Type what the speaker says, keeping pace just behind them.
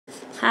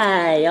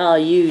Hi, all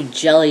you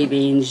jelly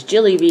beans.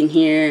 Jelly bean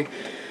here,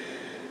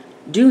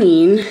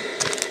 doing,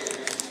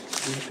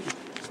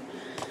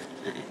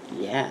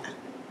 yeah,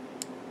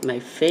 my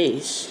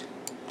face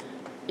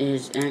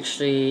is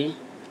actually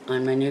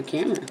on my new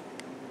camera.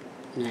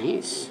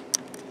 Nice.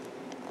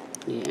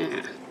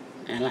 Yeah,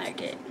 I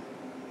like it.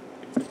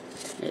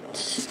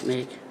 It's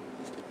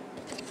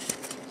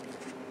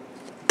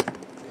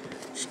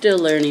still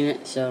learning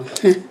it, so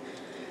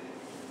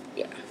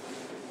yeah.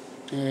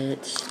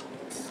 Let's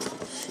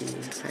see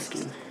if I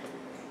can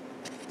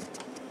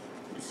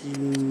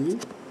zoom in.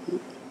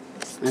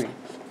 Okay.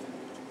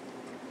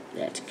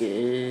 That's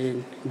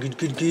good.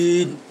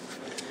 Good.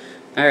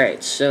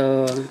 Alright,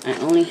 so I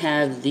only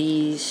have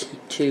these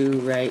two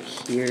right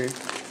here.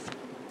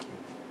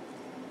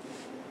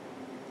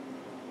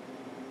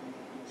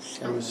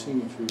 So, I was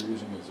seeing if you were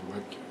using it as a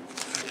webcam.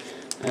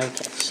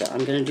 Okay, so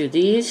I'm going to do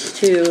these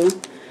two.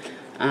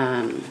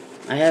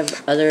 I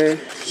have other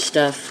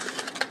stuff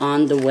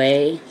on the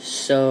way,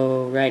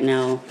 so right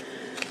now,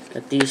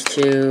 got these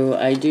two.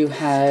 I do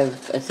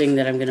have a thing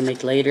that I'm going to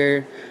make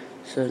later,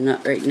 so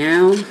not right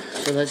now.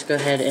 So let's go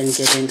ahead and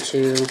get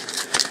into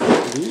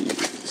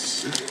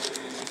these.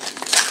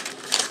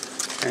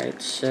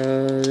 Alright,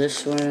 so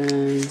this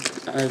one,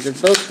 they're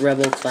both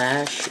Rebel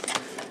Flash.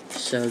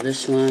 So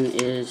this one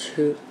is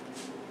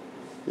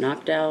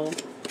Knocked Owl.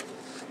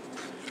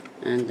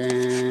 And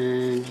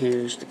then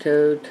here's the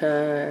code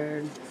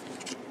card.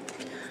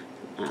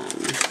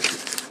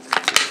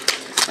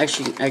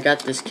 Actually, I got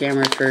this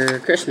camera for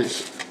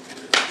Christmas,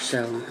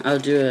 so I'll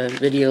do a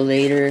video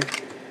later,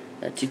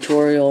 a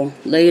tutorial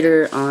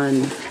later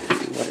on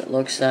what it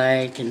looks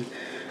like and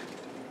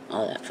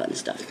all that fun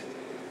stuff.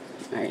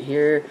 Alright,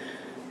 here,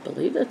 I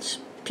believe that's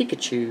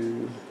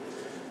Pikachu.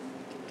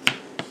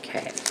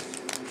 Okay.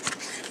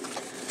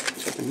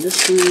 Let's open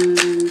this one.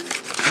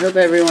 I hope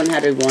everyone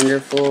had a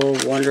wonderful,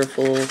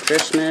 wonderful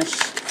Christmas.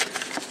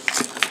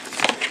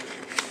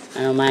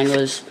 I know mine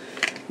was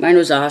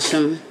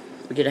awesome.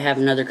 We get to have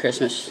another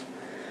Christmas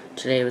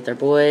today with our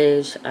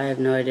boys. I have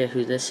no idea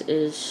who this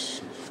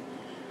is.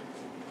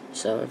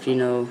 So if you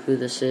know who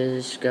this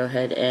is, go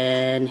ahead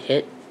and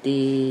hit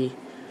the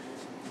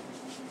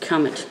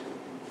comment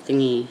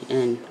thingy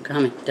and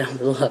comment down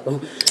below.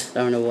 I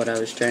don't know what I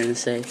was trying to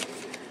say.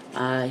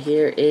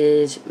 Here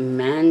is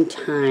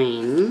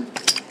Mantine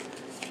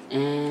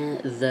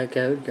and the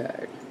code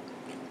card.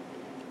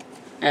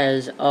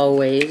 As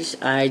always,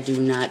 I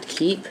do not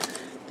keep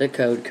the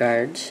code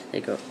cards. They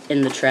go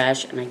in the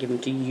trash and I give them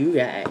to you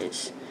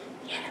guys.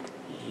 Yeah,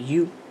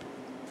 you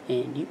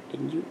and you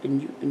and you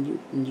and you and you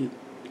and you.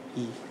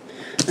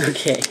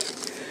 Okay,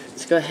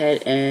 let's go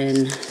ahead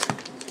and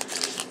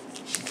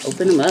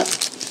open them up.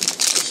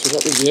 See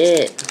what we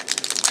get.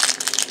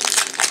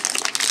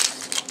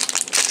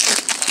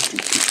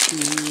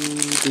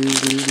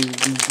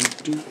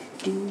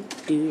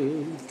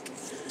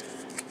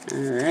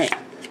 Alright.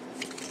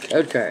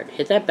 Code card.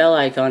 Hit that bell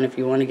icon if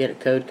you want to get a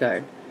code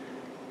card.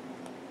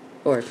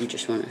 Or if you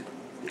just want to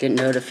get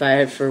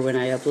notified for when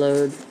I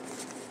upload.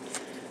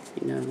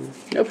 You know,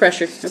 no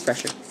pressure, no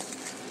pressure.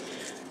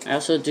 I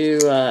also do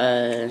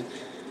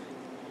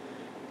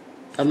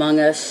Among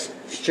Us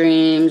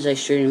streams. I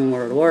stream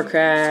World of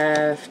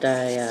Warcraft.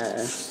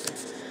 I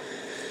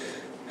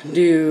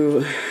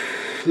do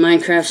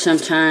Minecraft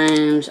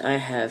sometimes. I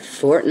have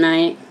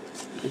Fortnite.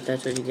 If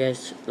that's what you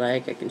guys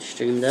like, I can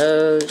stream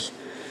those.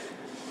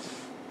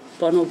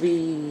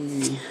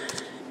 Bunnelby,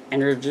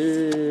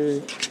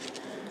 Energy,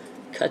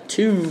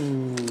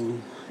 Katu,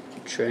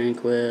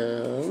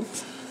 Tranquil,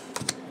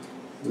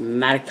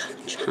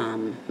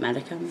 Madacham,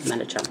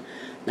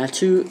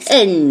 Natu,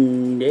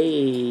 and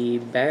a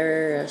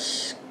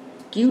Barrascuda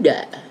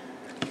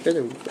for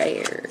the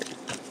rare.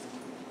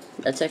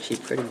 That's actually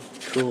a pretty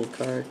cool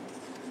card.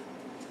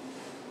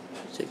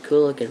 It's a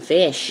cool looking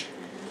fish.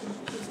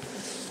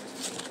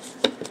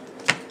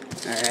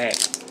 Alright,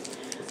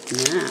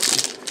 now,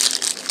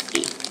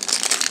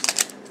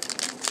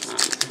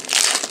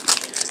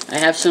 I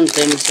have some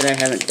things that I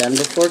haven't done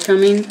before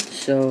coming,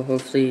 so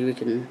hopefully we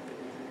can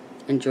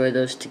enjoy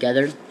those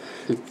together.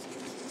 Okay,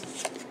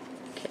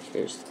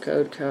 here's the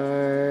code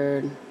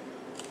card.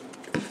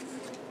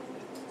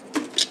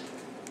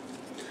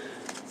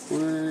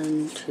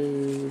 1,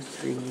 2,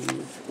 3,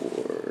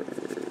 4.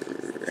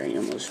 I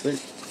almost went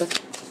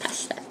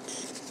past that.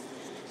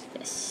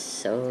 Yes,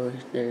 so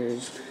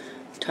there's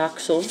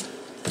Toxel,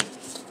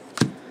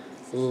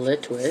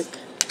 Litwick,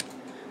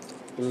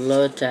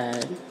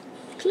 Lotad,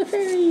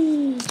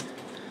 Clefairy,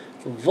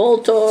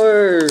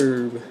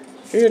 Voltorb,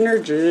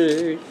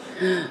 Energy,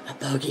 a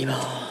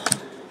Pokeball,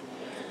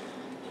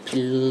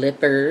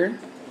 Plipper.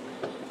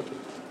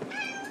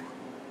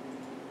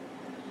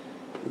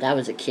 That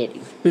was a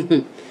kitty.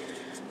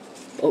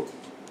 Oh,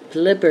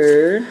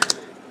 Plipper,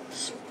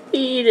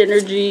 Speed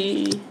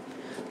Energy.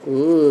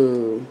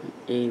 Ooh,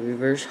 a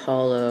reverse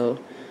holo.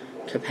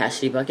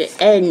 Capacity Bucket,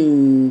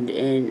 and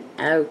an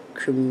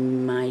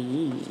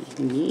Alchemy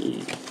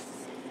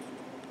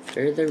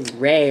for the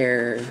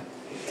rare.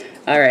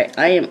 Alright,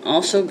 I am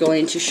also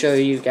going to show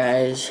you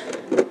guys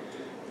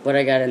what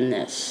I got in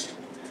this.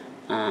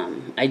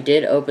 I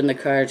did open the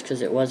cards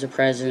because it was a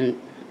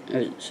present.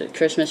 It was a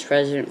Christmas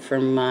present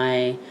from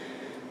my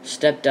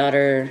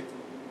stepdaughter,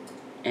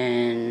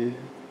 and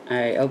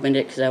I opened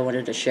it because I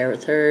wanted to share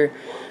with her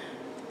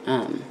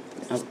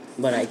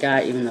what I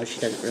got, even though she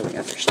doesn't really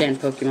understand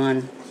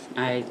Pokemon.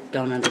 I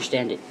don't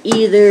understand it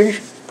either.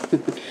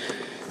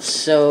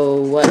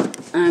 So what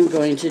I'm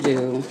going to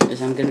do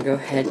is I'm going to go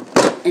ahead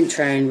and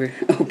try and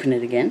open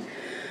it again.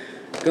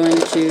 Going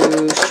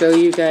to show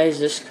you guys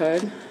this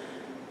card.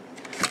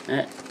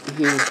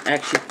 He's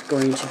actually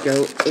going to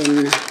go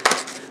in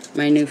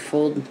my new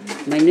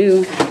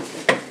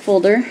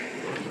folder,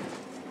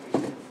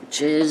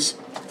 which is,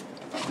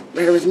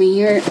 bear with me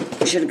here,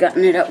 I should have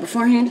gotten it out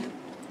beforehand.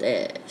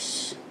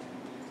 This.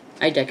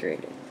 I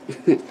decorated.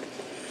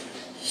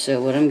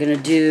 So what I'm going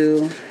to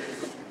do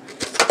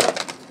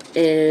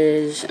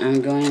is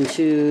I'm going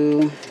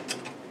to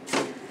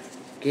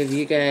give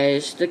you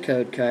guys the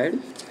code card.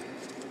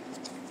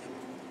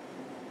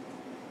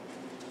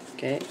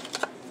 Okay.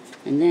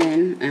 And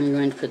then I'm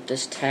going to put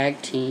this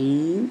tag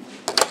team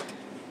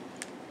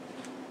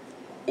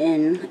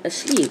in a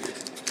sleeve.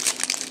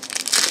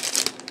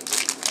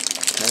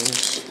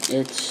 Because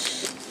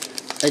it's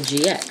a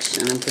GX.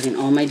 And I'm putting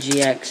all my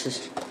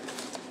GXs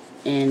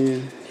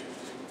in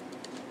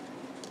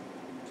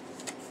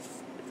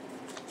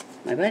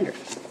my binder.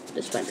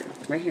 This binder,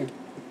 right here.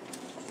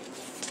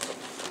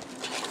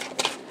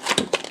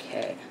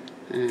 Okay.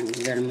 And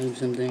we gotta move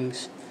some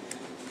things.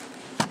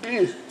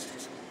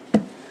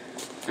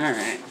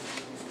 Alright.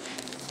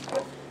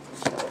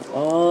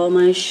 All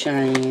my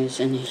shinies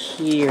in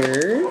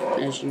here,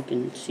 as you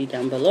can see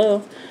down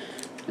below.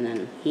 And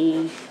then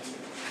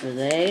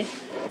they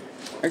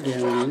are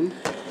going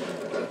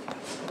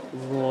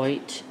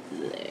right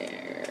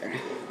there.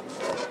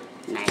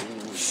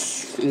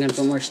 Nice. I'm gonna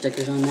put more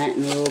stickers on that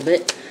in a little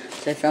bit.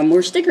 So I found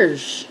more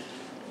stickers.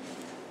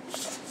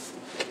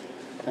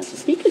 Got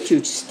some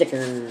Pikachu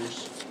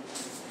stickers.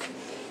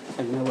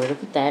 I don't know where to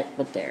put that,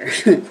 but there.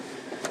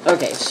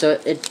 Okay, so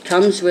it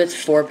comes with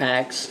 4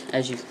 packs,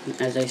 as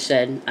I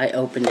said. I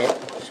opened it,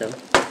 so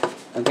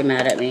don't get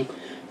mad at me.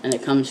 And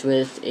it comes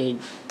with a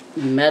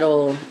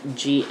metal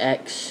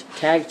GX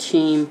tag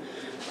team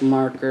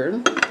marker,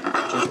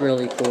 which is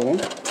really cool.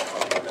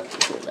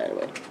 Put that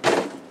away.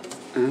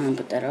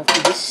 Put that off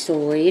to the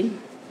side.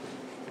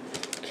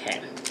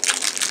 Okay.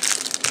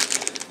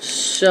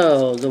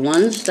 So the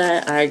ones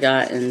that I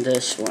got in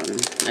this one,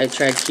 I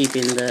tried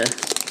keeping the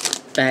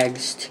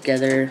bags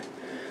together.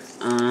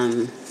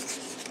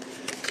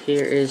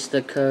 Here is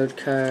the code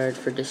card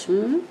for this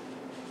one.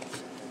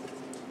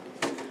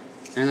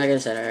 And like I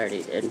said, I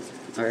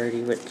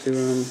already went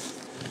through them.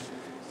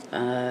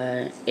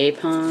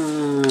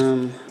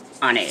 Apom,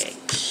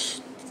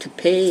 Onyx,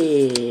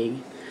 Tepig,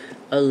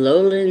 a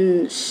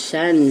Lowland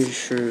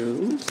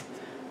Sandshrew,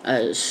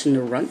 a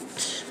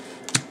Snorunt,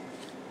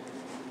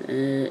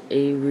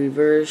 a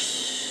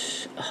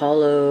reverse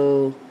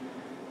holo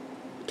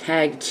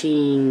tag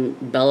team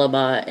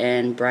Bellabot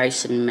and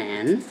Bryson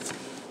Man.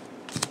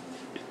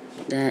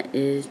 That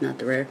is not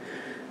the rare.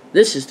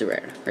 This is the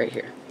rare, right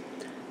here.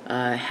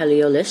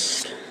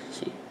 Heliolisk.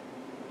 See.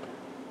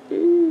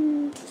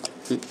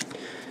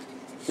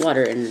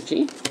 Water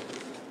Energy.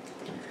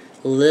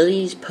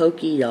 Lily's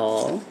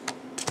Pokédoll.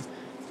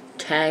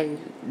 Tag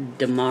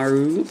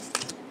Damaru.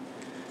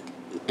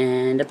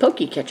 And a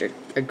Pokécatcher.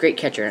 A Great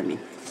Catcher, I mean.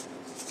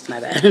 My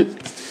bad.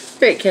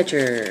 Great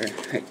Catcher.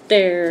 Right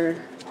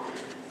there.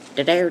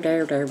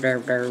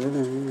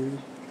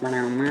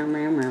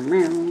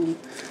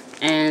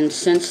 And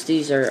since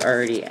these are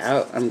already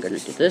out, I'm going to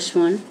do this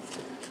one.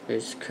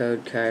 There's the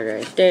code card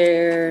right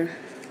there.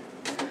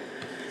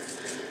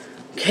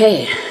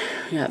 Okay,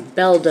 we got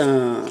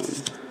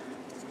Beldum,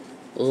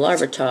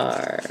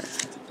 Larvitar,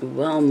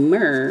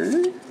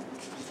 Welmer,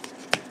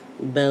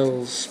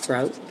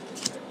 Bellsprout,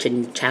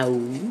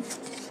 Chinchou,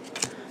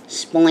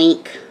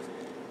 Spoink,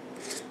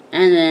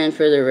 and then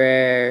for the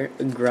rare,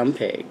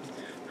 Grumpig,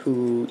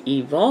 who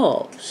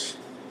evolves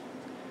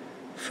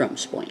from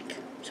Spoink.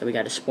 So we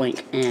got a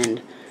Spoink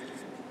and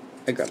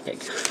a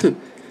Grumpig.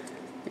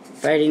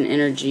 Fighting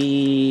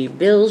Energy,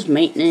 Bills,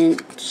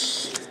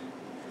 Maintenance,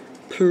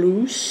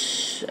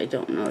 Plus. I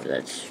don't know if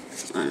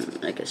that's on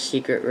like a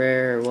secret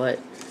rare or what.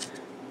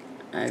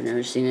 I've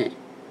never seen it.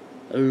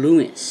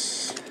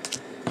 Loomis.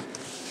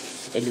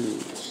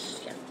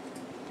 Yeah.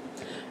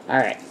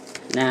 Alright.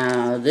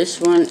 Now this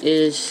one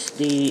is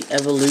the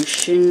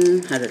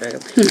evolution. How did I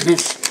open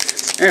this?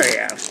 There we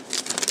go.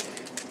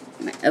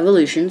 My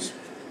evolutions.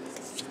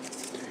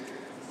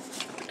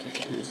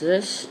 Okay, here's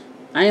this.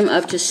 I am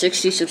up to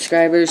 60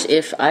 subscribers.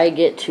 If I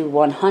get to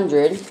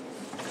 100,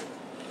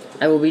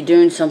 I will be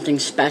doing something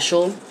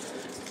special.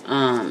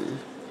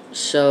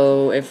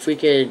 So if we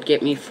could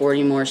get me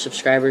 40 more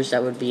subscribers,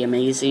 that would be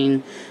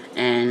amazing.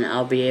 And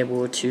I'll be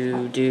able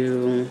to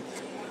do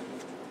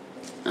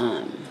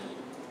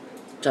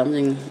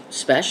something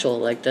special,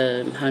 like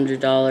the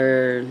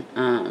 $100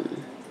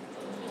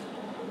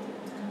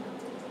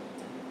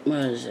 what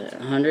is it,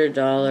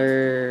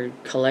 $100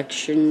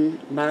 collection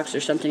box or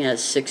something. It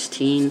has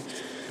 16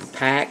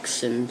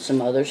 packs and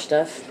some other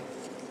stuff.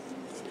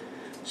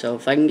 So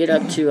if I can get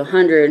up to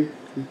 100,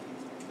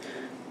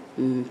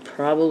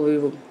 probably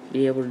will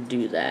be able to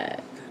do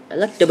that.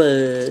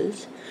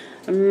 Electabuzz,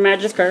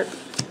 Magikarp,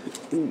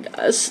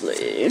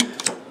 Ghastly,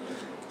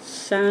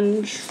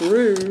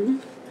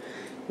 Sandshrew,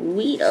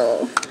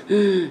 Weedle,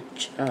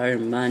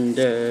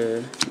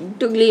 Charmander,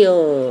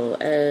 Douglio,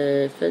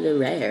 for the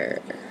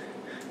rare.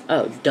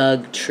 Oh,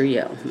 Doug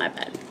Trio, my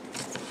bad.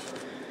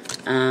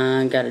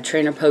 Got a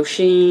trainer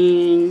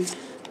potion,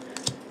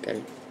 got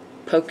a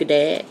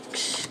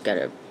Pokedex, got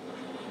a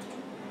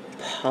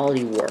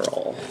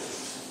Poliwhirl.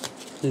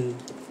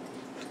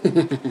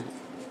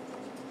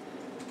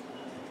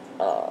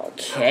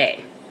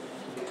 Okay.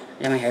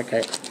 Got my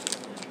haircut.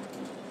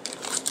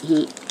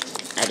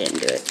 I didn't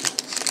do it.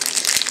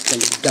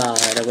 Thank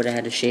God, I would have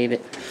had to shave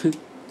it.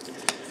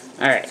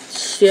 Alright,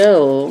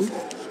 so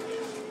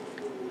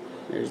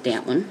there's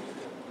that one.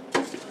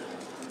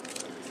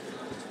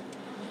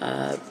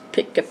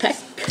 Pick-a-peck.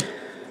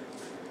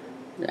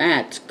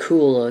 That's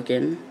cool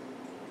looking.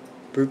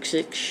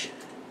 Bruxish.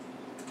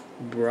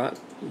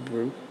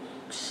 Bruxish.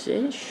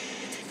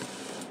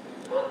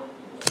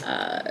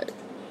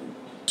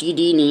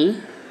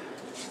 Dedenne.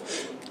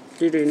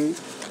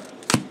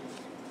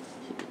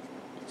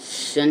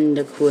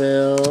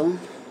 Cyndaquil.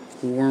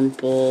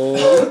 Wurmple.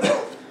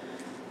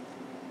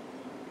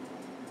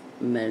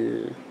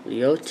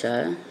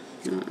 Meliota.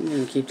 No, I'm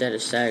gonna keep that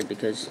aside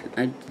because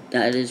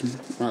that is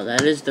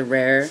the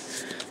rare,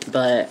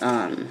 but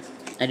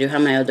I do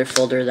have my other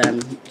folder that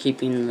I'm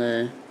keeping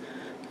the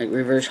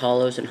reverse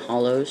holos and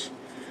holos.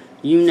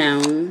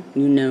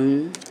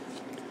 Unknown,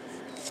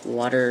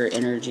 water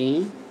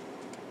energy.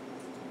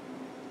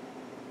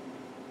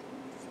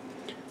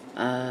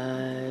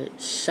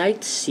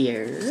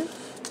 Sightseer,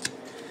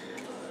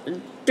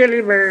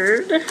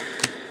 Delibird,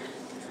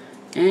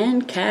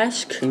 and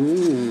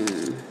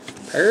Cascoon.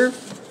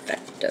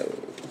 Perfecto.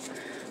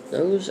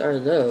 Those are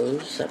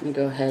those. Let me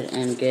go ahead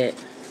and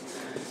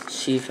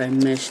see if I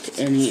missed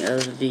any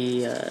of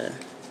the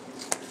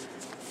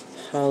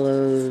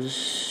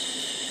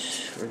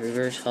holos or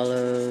reverse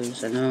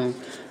holos. I know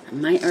I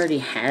might already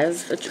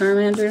have a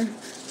Charmander.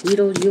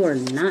 Weedle, you are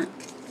not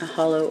a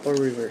holo or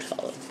reverse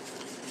holo.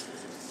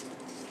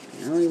 I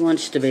know he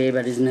wants to be,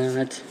 but he's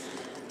not.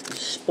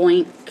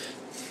 Spoink.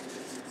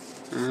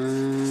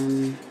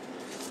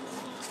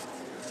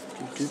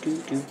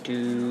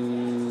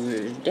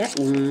 That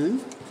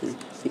one.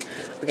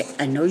 Okay,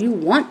 I know you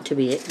want to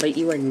be it, but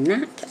you are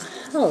not a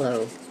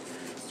holo.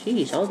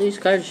 Jeez, all these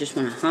cards just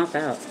want to hop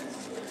out.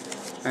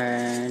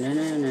 Alright,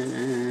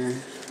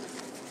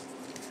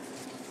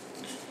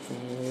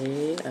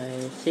 Okay,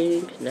 I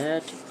think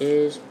that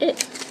is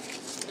it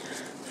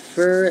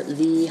for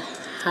the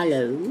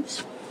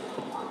holos.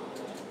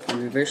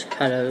 Reverse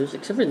holos,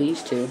 except for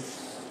these two.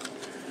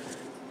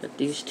 But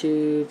these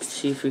two, let's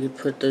see if we could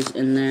put those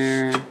in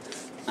there.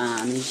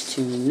 These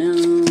two,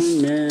 no.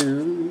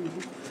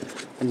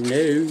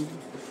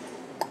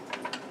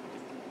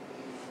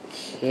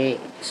 Okay,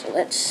 so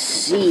let's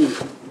see.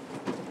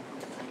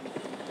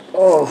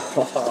 Oh,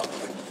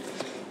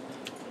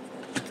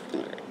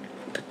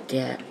 put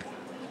that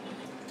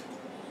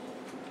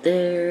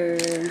there.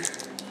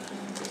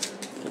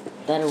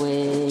 Put that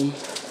away.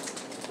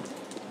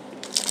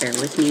 Bear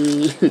with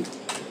me.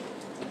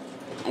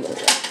 I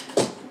gotta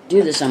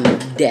do this on my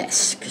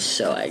desk,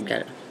 so I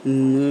gotta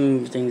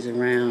move things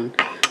around.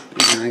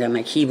 You know, I got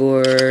my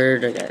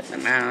keyboard, I got my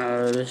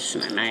mouse,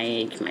 my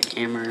mic, my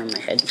camera, my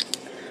head.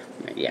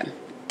 Yeah.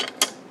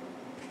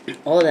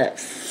 All that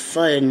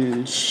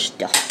fun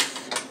stuff.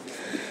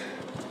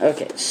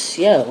 Okay,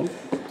 so,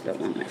 don't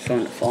want my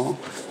phone to fall.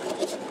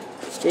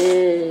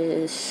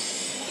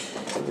 This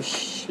over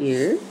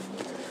here.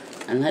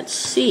 And let's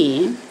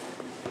see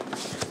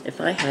if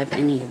I have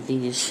any of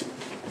these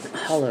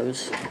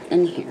holos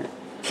in here.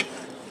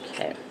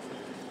 Okay.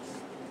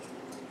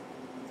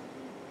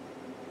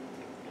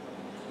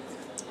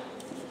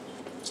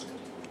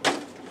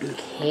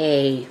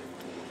 Okay.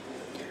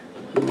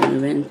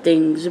 Moving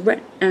things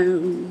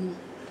around.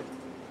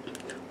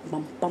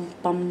 Bum bum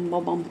bum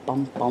bum bum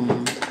bum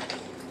bum.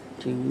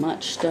 Too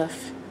much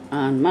stuff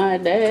on my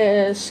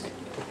desk.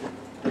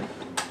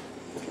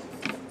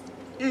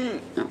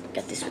 Oh,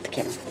 got this with the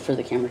camera, for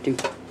the camera too.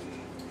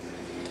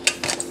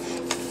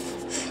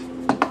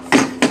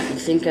 I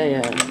think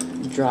I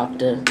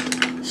dropped a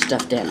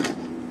stuffed animal.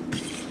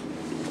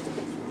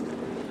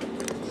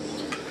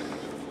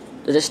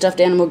 Did a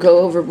stuffed animal go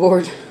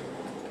overboard?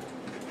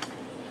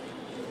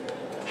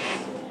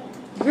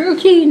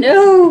 Grookey,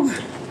 no!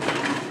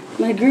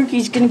 My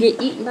Grookey's gonna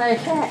get eaten by a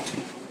cat.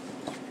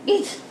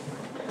 Eat!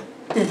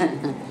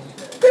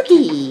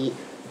 Grookey!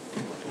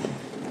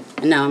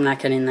 No, I'm not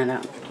cutting that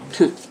out.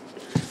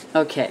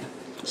 Okay,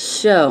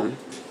 so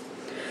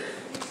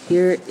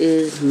here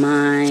is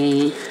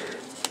my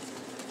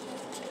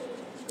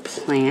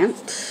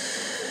plant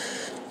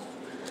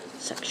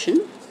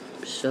section.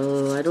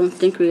 So I don't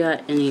think we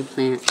got any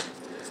plant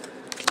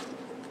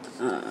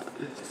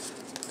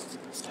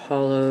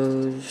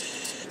Holos.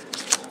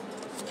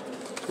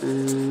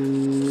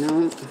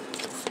 No.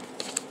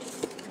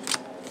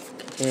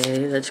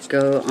 Okay, let's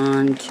go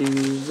on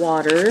to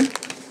water.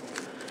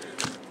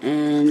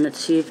 And let's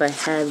see if I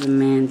have the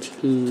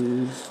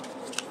Mantine.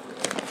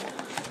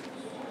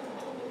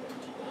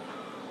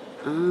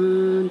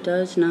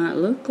 Does not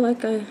look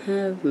like I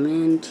have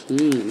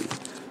Mantine.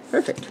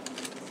 Perfect.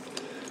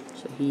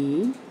 So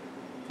he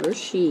or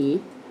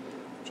she,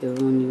 whichever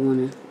one you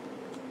want it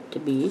to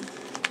be,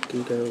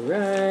 can go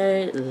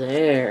right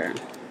there.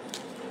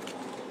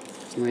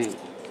 Right.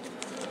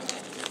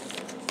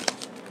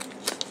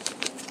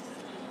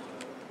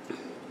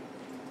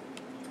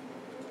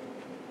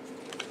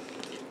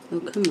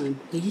 Oh, come on.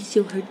 It is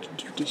so hard to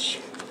do this.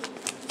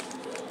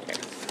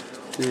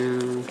 There.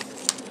 Now,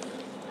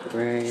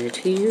 right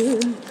here.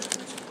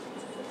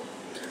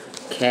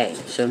 Okay,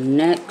 so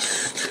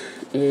next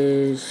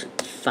is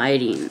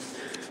fighting.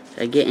 Did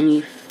I get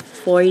any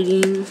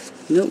fighting?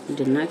 Nope,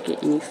 did not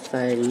get any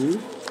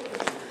fighting.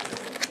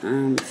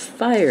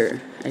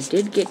 Fire. I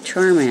did get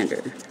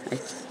Charmander. I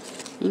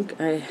think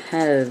I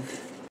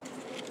have...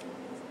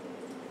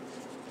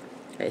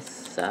 I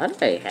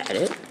thought I had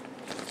it.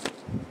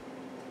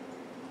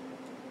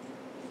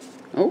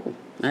 Oh,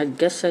 I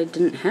guess I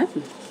didn't have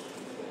it.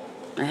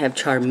 I have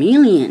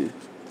Charmeleon.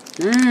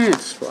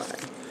 That's why.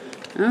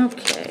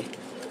 Okay.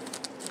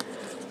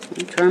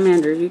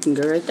 Charmander, you can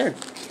go right there.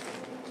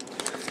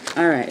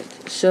 Alright,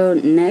 so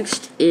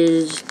next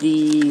is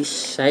the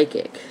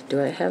Psychic.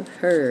 Do I have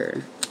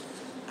her?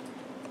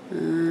 I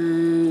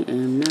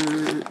am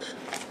not.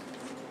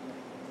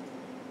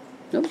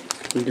 Nope,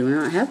 we do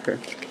not have her.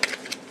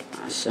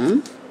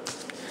 Awesome.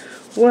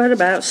 What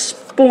about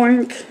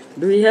Spoink?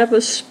 Do we have a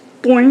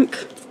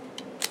Spoink?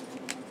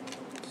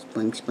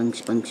 Spoink, spoink,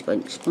 spoink,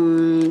 spoink,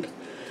 spoink.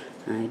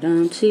 I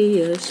don't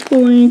see a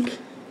Spoink.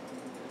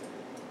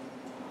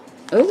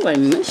 Oh, I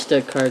missed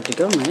a card to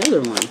go in my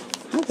other one.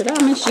 How did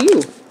I miss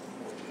you?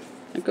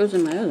 That goes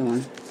in my other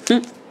one.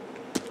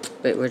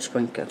 Wait, where'd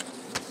Spoink go?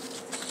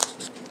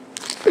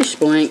 Here's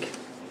Spoink.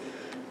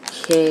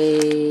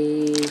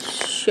 Okay,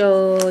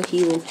 so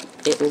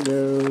it will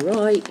go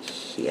right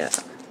here.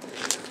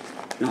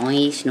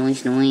 Nice,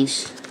 nice,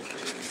 nice.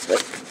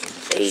 But,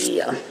 hey,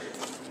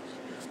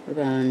 what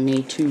about a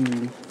Natu?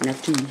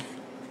 Natu.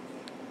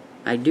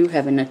 I do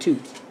have a Natu.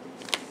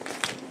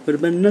 What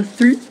about a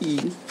Natu?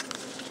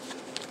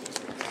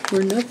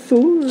 We're not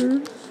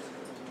 4.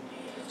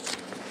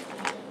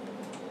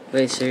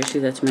 Wait, seriously,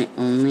 that's my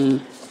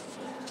only...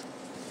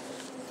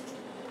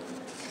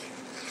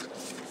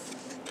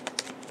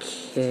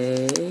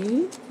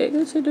 Okay, I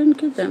guess I didn't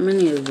get that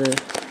many of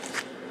the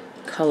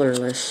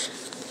colorless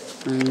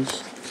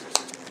ones.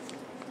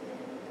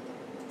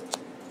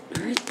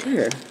 Right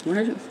there.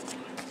 Why do...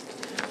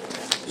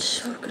 I'm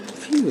so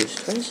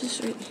confused. Why is this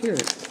right here?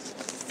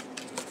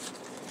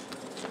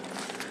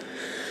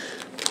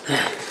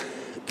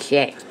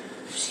 Okay,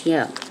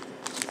 so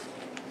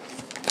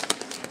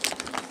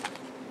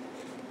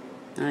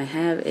I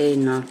have a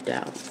knocked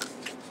out.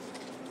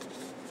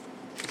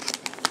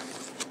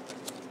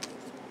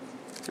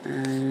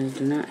 I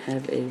do not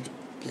have a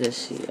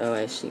this. Oh,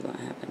 I see what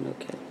happened.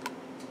 Okay,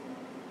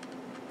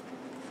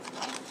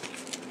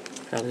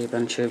 probably a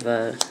bunch of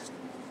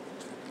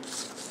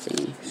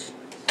things.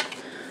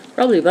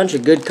 Probably a bunch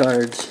of good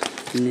cards.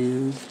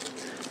 No,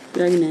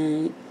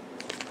 Dragonite.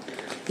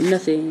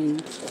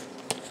 Nothing.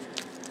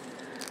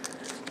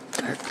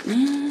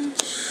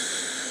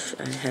 Darkness.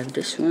 I have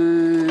this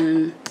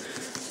one.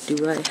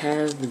 Do I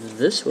have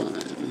this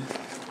one?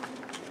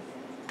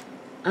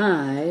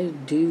 I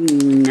do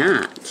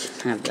not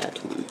have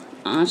that one.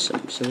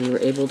 Awesome. So we were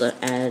able to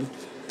add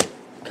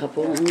a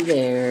couple in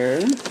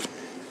there.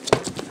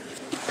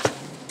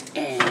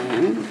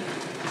 And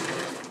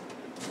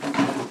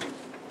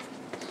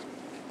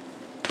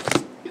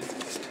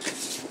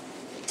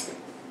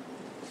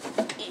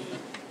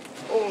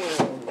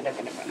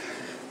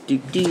do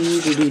do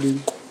do do do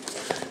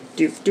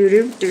do do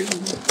do do.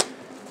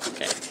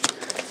 Okay.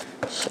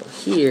 So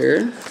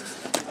here.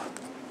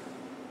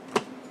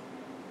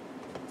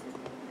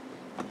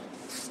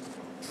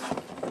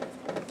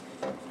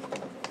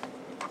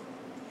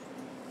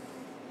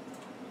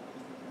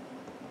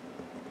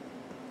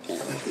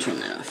 Turn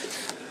that off.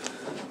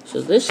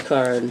 So this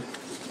card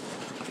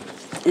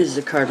is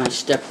the card my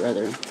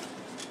stepbrother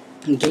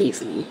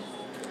gave me.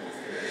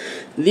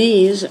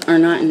 These are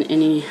not in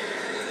any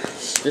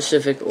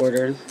specific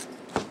order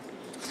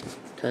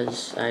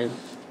because I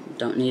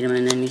don't need them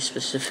in any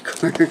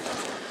specific order.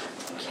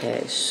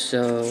 Okay,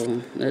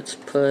 so let's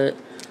put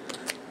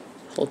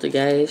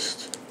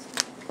Poltergeist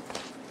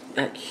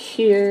back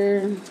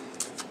here.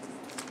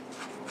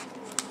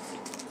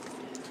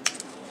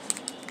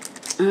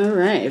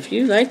 Alright, if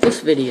you like this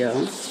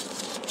video,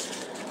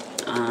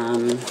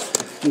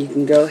 you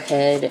can go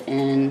ahead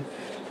and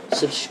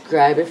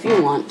subscribe if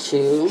you want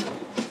to.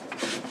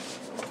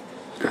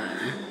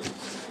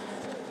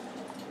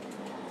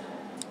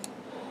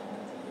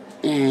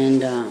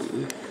 And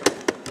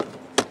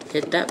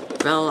hit that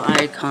bell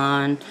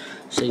icon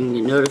so you can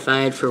get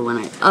notified for when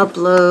I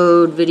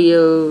upload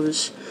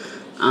videos.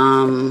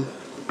 I'm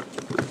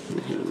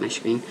hitting my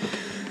screen.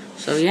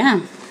 So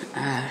yeah,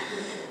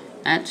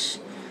 that's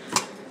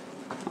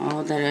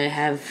all that I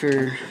have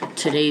for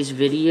today's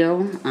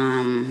video.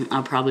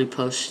 I'll probably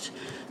post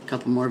a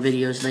couple more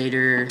videos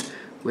later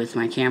with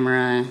my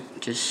camera,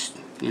 just,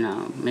 you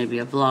know, maybe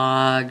a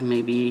vlog,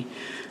 maybe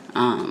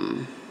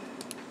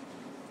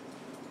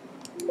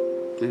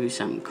maybe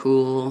something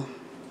cool.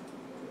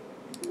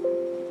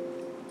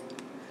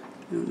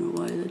 I don't know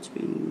why that's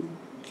being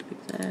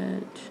like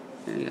that.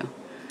 There you go.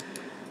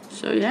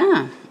 So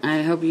yeah,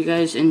 I hope you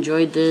guys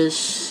enjoyed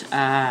this.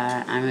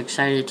 I'm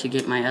excited to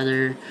get my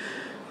other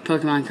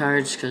Pokemon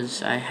cards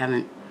because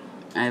I've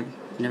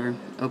never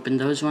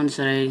opened those ones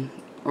that I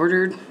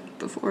ordered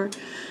before,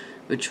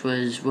 which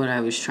was what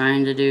I was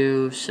trying to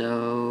do.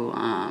 So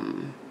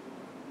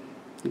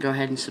go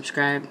ahead and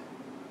subscribe.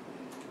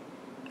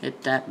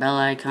 Hit that bell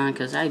icon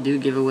because I do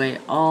give away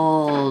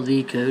all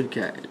the code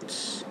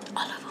cards.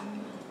 All of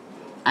them.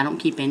 I don't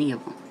keep any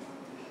of them.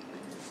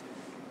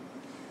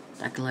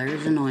 That glare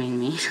is annoying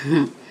me.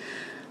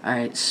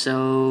 Alright,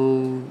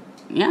 so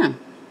yeah.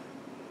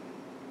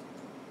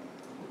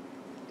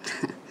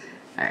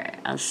 Alright,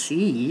 I'll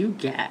see you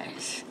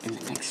guys in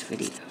the next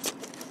video.